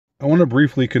I want to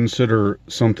briefly consider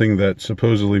something that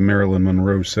supposedly Marilyn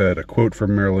Monroe said, a quote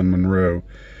from Marilyn Monroe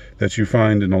that you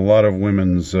find in a lot of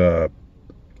women's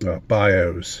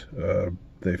bios.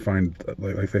 They find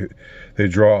they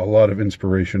draw a lot of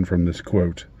inspiration from this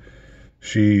quote.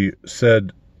 She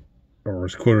said, or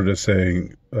was quoted as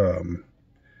saying,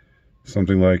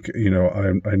 something like, I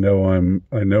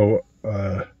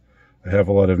have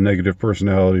a lot of negative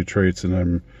personality traits and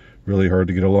I'm really hard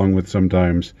to get along with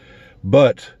sometimes,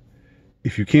 but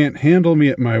if you can't handle me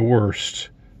at my worst,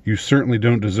 you certainly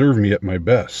don't deserve me at my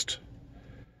best.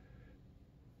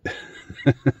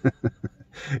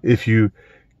 If you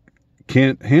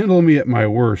can't handle me at my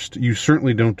worst, you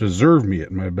certainly don't deserve me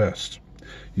at my best.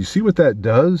 You see what that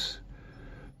does?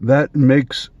 That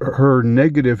makes her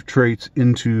negative traits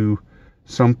into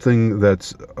something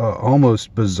that's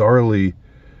almost bizarrely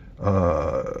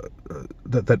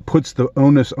that puts the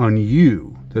onus on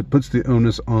you, that puts the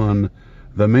onus on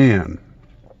the man,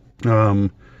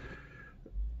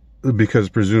 because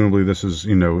presumably this is,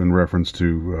 in reference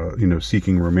to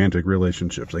seeking romantic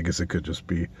relationships. I guess it could just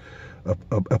be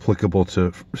applicable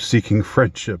to seeking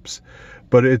friendships,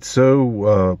 but it's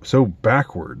so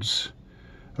backwards,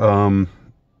 that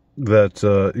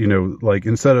like,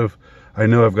 instead of, I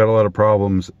know I've got a lot of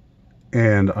problems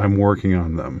and I'm working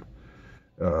on them,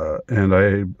 and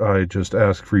I just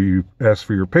ask for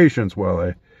your patience while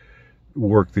I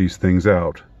work these things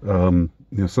out.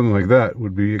 Something like that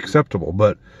would be acceptable.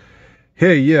 But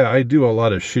hey, yeah, I do a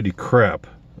lot of shitty crap.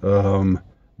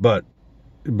 But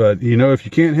if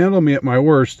you can't handle me at my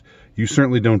worst, you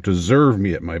certainly don't deserve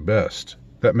me at my best.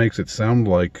 That makes it sound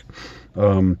like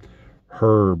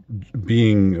her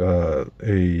being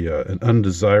an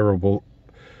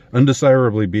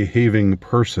undesirably behaving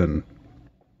person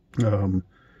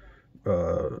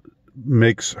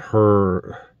makes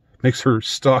her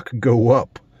stock go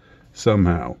up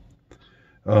somehow.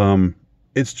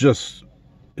 It's just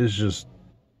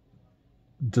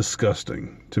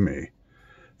disgusting to me.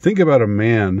 Think about a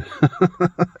man,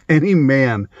 any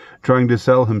man trying to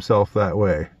sell himself that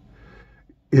way.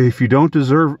 If you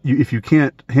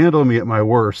can't handle me at my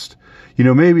worst,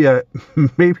 maybe I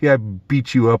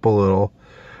beat you up a little,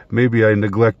 maybe I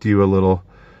neglect you a little,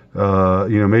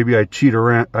 maybe I cheat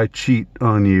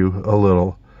on you a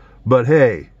little, but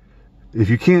hey, if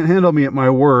you can't handle me at my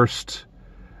worst,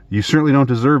 you certainly don't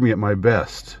deserve me at my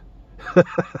best.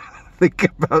 Think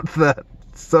about that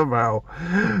somehow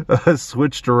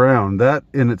switched around. That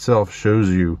in itself shows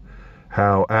you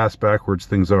how ass backwards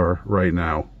things are right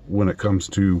now when it comes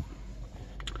to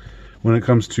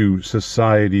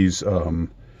society's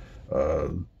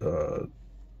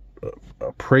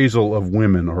appraisal of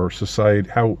women, or society,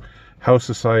 how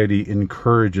society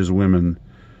encourages women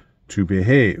to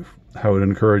behave, how it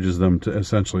encourages them to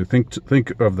essentially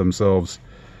think of themselves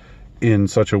in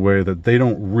such a way that they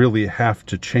don't really have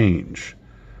to change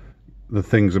the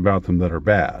things about them that are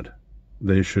bad.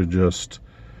 They should just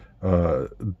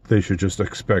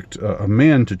expect a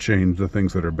man to change the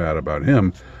things that are bad about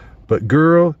him. But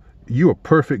girl, you are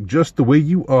perfect just the way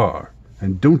you are,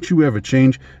 and don't you ever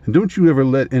change, and don't you ever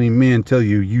let any man tell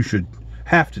you should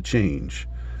have to change,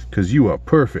 because you are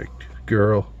perfect,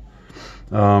 girl.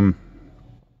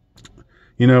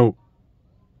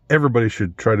 Everybody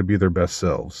should try to be their best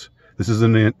selves. This is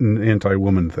an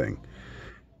anti-woman thing.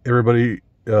 Everybody,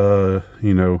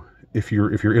 if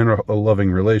you're in a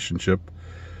loving relationship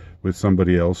with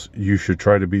somebody else, you should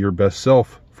try to be your best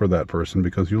self for that person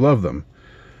because you love them,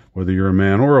 whether you're a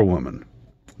man or a woman.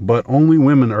 But only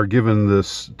women are given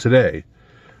this today,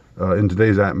 in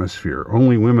today's atmosphere.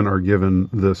 Only women are given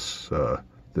this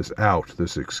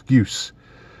excuse,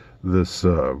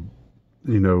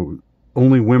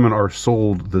 only women are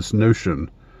sold this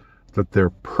notion that they're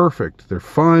perfect, they're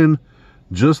fine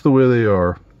just the way they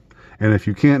are, and if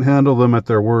you can't handle them at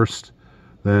their worst,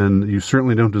 then you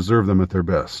certainly don't deserve them at their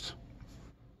best.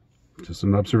 Just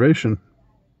an observation.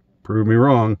 Prove me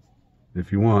wrong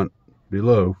if you want,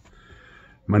 below.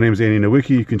 My name is Andy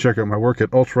Nowicki. You can check out my work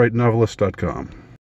at altrightnovelist.com.